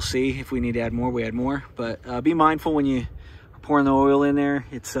 But we'll see. If we need to add more, we add more. But be mindful when you are pouring the oil in there.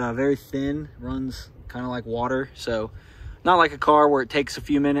 It's very thin, runs kind of like water. So, not like a car where it takes a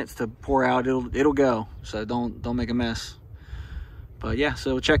few minutes to pour out. It'll go, so don't make a mess. But yeah,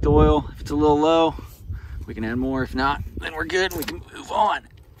 so check the oil. If it's a little low, we can add more. If not, then we're good. We can move on.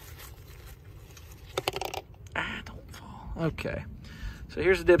 Don't fall. Okay, so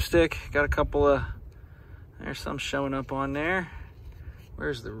here's the dipstick. Got a couple of, there's some showing up on there.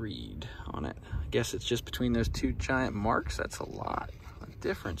 Where's the read on it? I guess it's just between those 2 giant marks. That's a lot of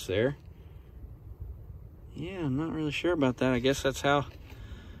difference there. Yeah, I'm not really sure about that. I guess that's how,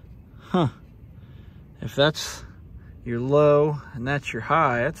 if that's your low and that's your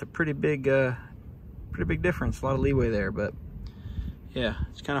high, that's a pretty big difference. A lot of leeway there, but yeah,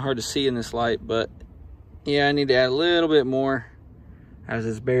 it's kind of hard to see in this light, but yeah, I need to add a little bit more as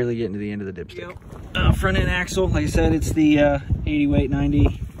it's barely getting to the end of the dipstick. Front end axle, like I said, it's the 80 weight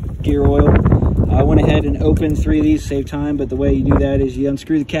 90 gear oil. I went ahead and opened 3 of these to save time, but the way you do that is you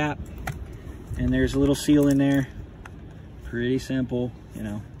unscrew the cap, and there's a little seal in there. Pretty simple, you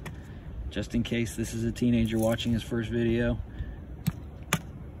know, just in case this is a teenager watching his first video.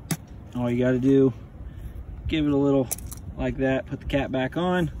 All you got to do, give it a little like that, put the cap back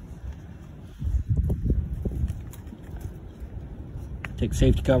on, take the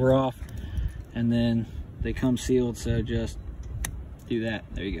safety cover off, and then they come sealed, so just do that.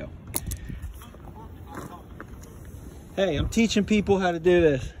 There you go. Hey, I'm teaching people how to do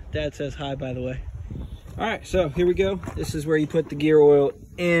this. Dad says hi, by the way. All right, so here we go. This is where you put the gear oil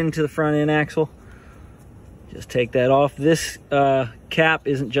into the front end axle. Just take that off. This cap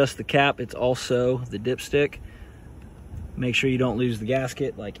isn't just the cap, it's also the dipstick. Make sure you don't lose the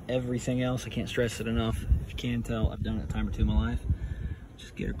gasket like everything else. I can't stress it enough. If you can't tell, I've done it a time or 2 in my life.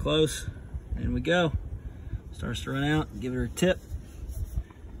 Just get her close, and we go. Starts to run out, give her a tip.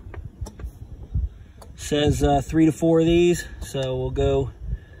 Says 3 to 4 of these, so we'll go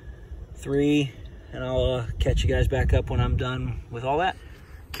 3, and I'll catch you guys back up when I'm done with all that.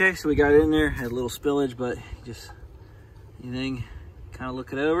 Okay, so we got it in there, had a little spillage, but just anything, kind of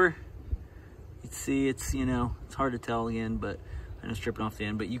look it over. You'd see it's, you know, it's hard to tell again, but I know it's dripping off the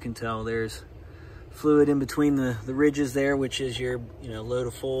end, but you can tell there's fluid in between the ridges there, which is your, you know, low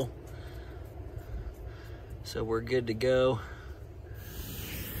to full. So we're good to go.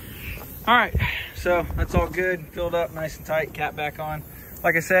 All right, so that's all good, filled up nice and tight, cap back on.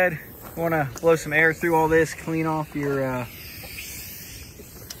 Like I said, you want to blow some air through all this, clean off your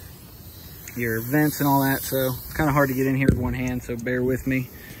vents and all that. So it's kind of hard to get in here with one hand, so bear with me.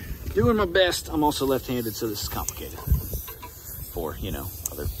 Doing my best. I'm also left-handed, so this is complicated for, you know,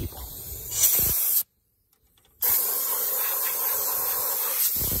 other people.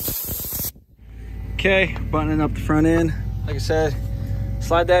 Okay, buttoning up the front end. Like I said,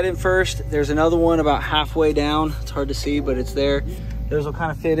 slide that in first. There's another one about halfway down. It's hard to see, but it's there. Those will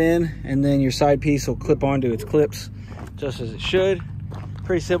kind of fit in, and then your side piece will clip onto its clips just as it should.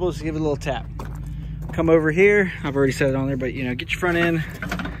 Pretty simple, just give it a little tap. Come over here, I've already said it on there, but you know, get your front end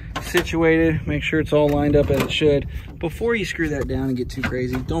situated, make sure it's all lined up as it should. Before you screw that down and get too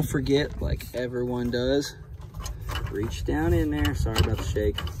crazy, don't forget, like everyone does, reach down in there. Sorry about the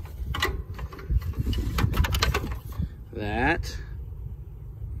shake. That.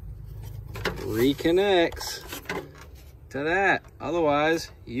 reconnects to that.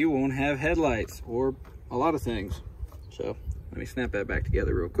 Otherwise, you won't have headlights or a lot of things. So let me snap that back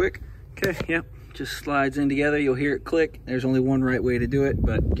together real quick. Okay, yep, just slides in together. You'll hear it click. There's only one right way to do it,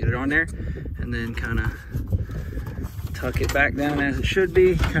 but get it on there and then kind of tuck it back down as it should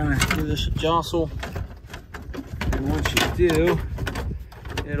be. Kind of give this a jostle. And once you do,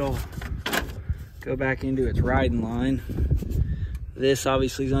 it'll go back into its riding line. This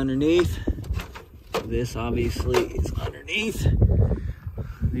obviously is underneath. This obviously is underneath.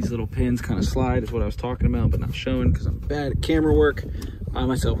 These little pins kind of slide is what I was talking about, but not showing because I'm bad at camera work by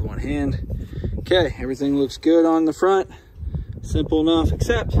myself with one hand. Okay, everything looks good on the front. Simple enough,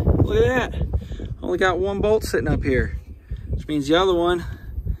 except look at that. Only got one bolt sitting up here, which means the other one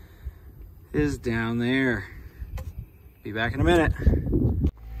is down there. Be back in a minute.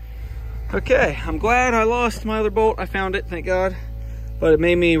 Okay, I'm glad I lost my other bolt. I found it, thank God. But it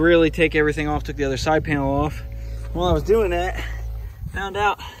made me really take everything off, took the other side panel off. While I was doing that, found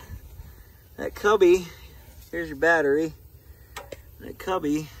out that cubby, here's your battery, that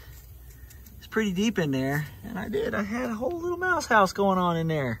cubby is pretty deep in there. And I had a whole little mouse house going on in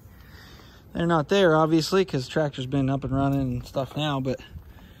there. They're not there, obviously, because the tractor's been up and running and stuff now, but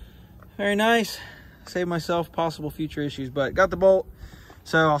very nice. Saved myself possible future issues, but got the bolt.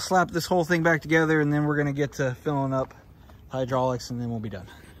 So I'll slap this whole thing back together and then we're gonna get to filling up hydraulics and then we'll be done.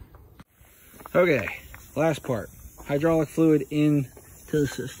 Okay, last part, hydraulic fluid into the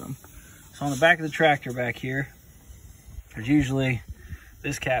system. So on the back of the tractor back here, there's usually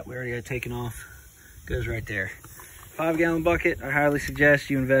this cap we already got taken off, goes right there. 5-gallon bucket. I highly suggest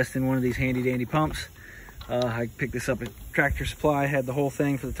you invest in one of these handy dandy pumps. I picked this up at Tractor Supply, had the whole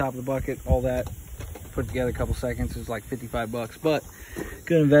thing for the top of the bucket, all that put together a couple seconds. It was like 55 bucks, but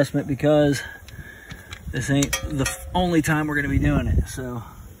good investment because this ain't the only time we're going to be doing it. So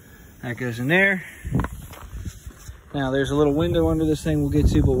that goes in there. Now there's a little window under this thing we'll get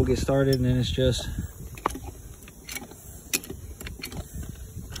to, but we'll get started and then it's just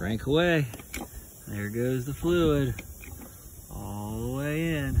crank away. There goes the fluid all the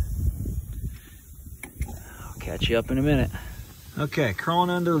way in. I'll catch you up in a minute. Okay, crawling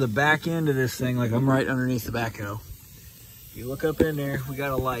under the back end of this thing, like I'm right underneath the backhoe. You look up in there, we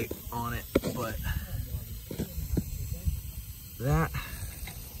got a light on it, but that,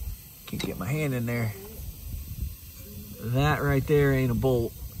 can't get my hand in there. That right there ain't a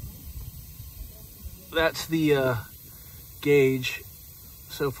bolt. That's the gauge.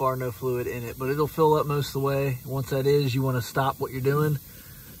 So far, no fluid in it, but it'll fill up most of the way. Once that is, you want to stop what you're doing,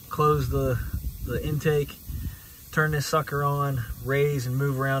 close the intake, turn this sucker on, raise and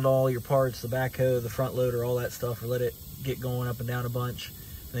move around all your parts, the backhoe, the front loader, all that stuff, or let it get going up and down a bunch,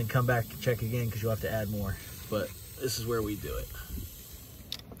 and then come back and check again because you'll have to add more. But this is where we do it.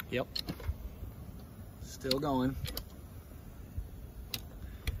 Yep. Still going.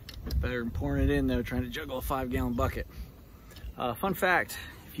 Better than pouring it in though, trying to juggle a 5-gallon bucket. Fun fact,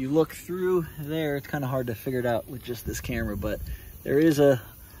 if you look through there, it's kind of hard to figure it out with just this camera, but there is a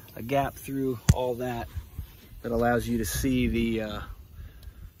gap through all that that allows you to see the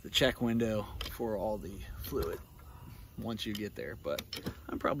check window for all the fluid once you get there. But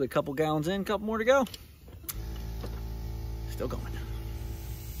I'm probably a couple gallons in, a couple more to go. Still going.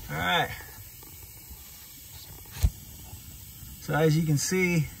 All right. So as you can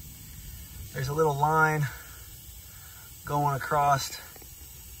see, there's a little line going across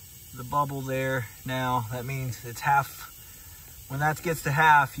the bubble there. Now that means it's half. When that gets to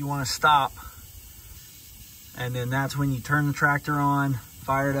half, you want to stop, and then that's when you turn the tractor on,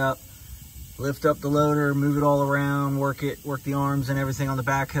 fire it up, lift up the loader, move it all around, work the arms and everything on the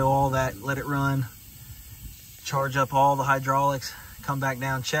backhoe, all that, let it run, charge up all the hydraulics, come back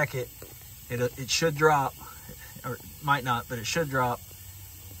down, check it. It should drop, or it might not, but it should drop,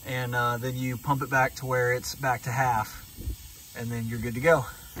 and then you pump it back to where it's back to half, and then you're good to go.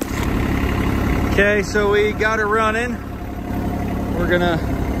 Okay, so we got it running. We're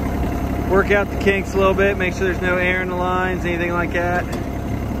gonna work out the kinks a little bit, make sure there's no air in the lines, anything like that.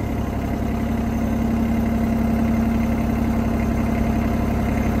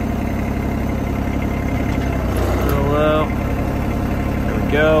 Real low. There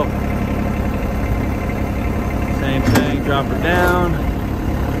we go. Same thing, drop her down.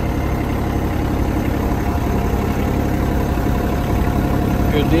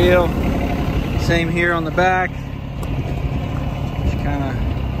 Good deal. Same here on the back. Just kind of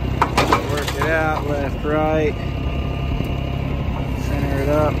work it out, left, right. Center it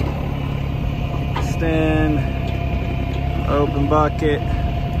up. Extend. Open bucket.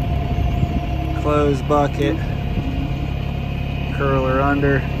 Close bucket. Curl her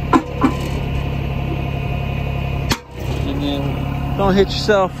under. And then don't hit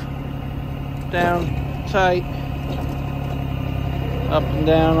yourself down tight. Up and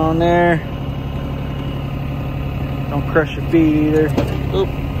down on there. Don't crush your feet either. Oop.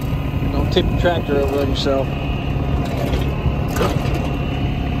 Don't tip your tractor over on yourself.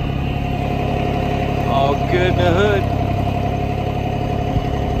 All good in the hood.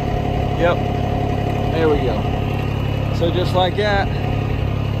 Yep. There we go. So just like that.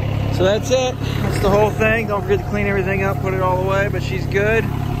 So that's it. That's the whole thing. Don't forget to clean everything up, put it all away, but she's good.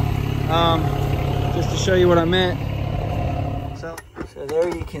 Just to show you what I meant. So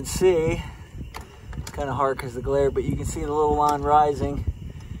there you can see, it's kind of hard because of the glare, but you can see the little line rising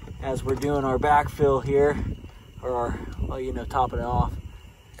as we're doing our backfill here, or our, well, you know, topping it off.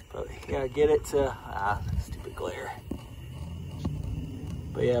 But you gotta get it to, stupid glare.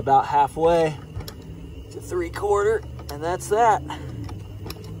 But yeah, about halfway to 3/4, and that's that.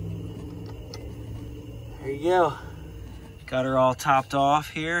 There you go. Got her all topped off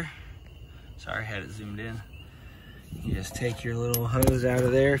here. Sorry, I had it zoomed in. You just take your little hose out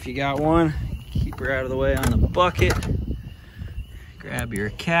of there if you got one. Keep her out of the way on the bucket. Grab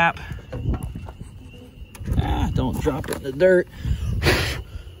your cap. Don't drop it in the dirt.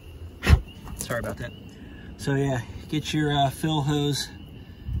 Sorry about that. So yeah, get your fill hose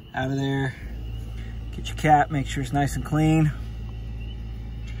out of there. Get your cap, make sure it's nice and clean.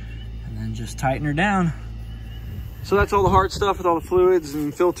 And then just tighten her down. So that's all the hard stuff with all the fluids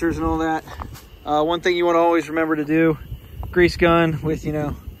and filters and all that. One thing you want to always remember to do, grease gun with, you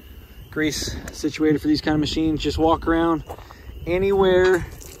know, grease situated for these kind of machines. Just walk around anywhere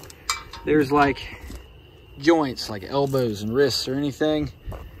there's like joints, like elbows and wrists or anything.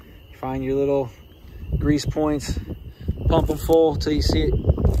 Find your little grease points, pump them full till you see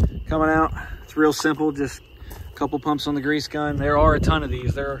it coming out. It's real simple, just a couple pumps on the grease gun. There are a ton of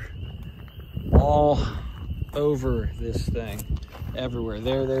these. They're all over this thing, everywhere.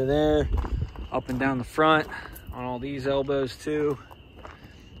 There, up and down the front, on all these elbows too.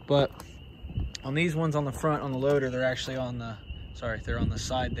 But on these ones on the front, on the loader, they're actually on the, they're on the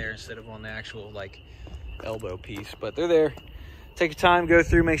side there instead of on the actual like elbow piece. But they're there. Take your time, go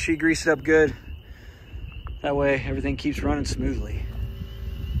through, make sure you grease it up good. That way everything keeps running smoothly.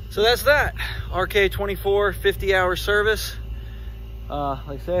 So that's that. RK24 50-hour service. Like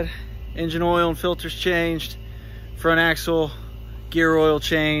I said, engine oil and filters changed, front axle, gear oil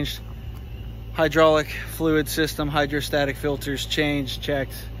changed, hydraulic fluid system, hydrostatic filters changed,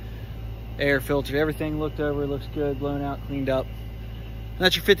 checked, air filtered, everything looked over, looks good, blown out, cleaned up. And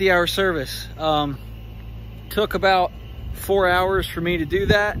that's your 50-hour service. Took about 4 hours for me to do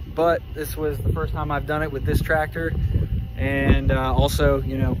that, but this was the first time I've done it with this tractor. And also,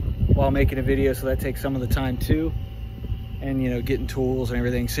 you know, while making a video, so that takes some of the time too. And, you know, getting tools and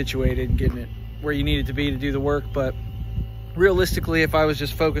everything situated and getting it where you need it to be to do the work. But realistically, if I was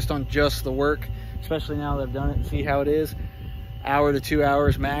just focused on just the work, especially now that I've done it and see how it is, hour to 2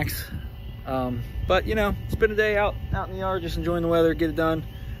 hours max. But, you know, spend a day out in the yard, just enjoying the weather, get it done.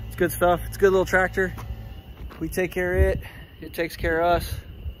 It's good stuff. It's a good little tractor. We take care of it. It takes care of us.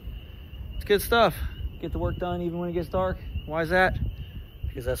 It's good stuff. Get the work done even when it gets dark. Why is that?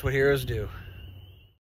 Because that's what heroes do.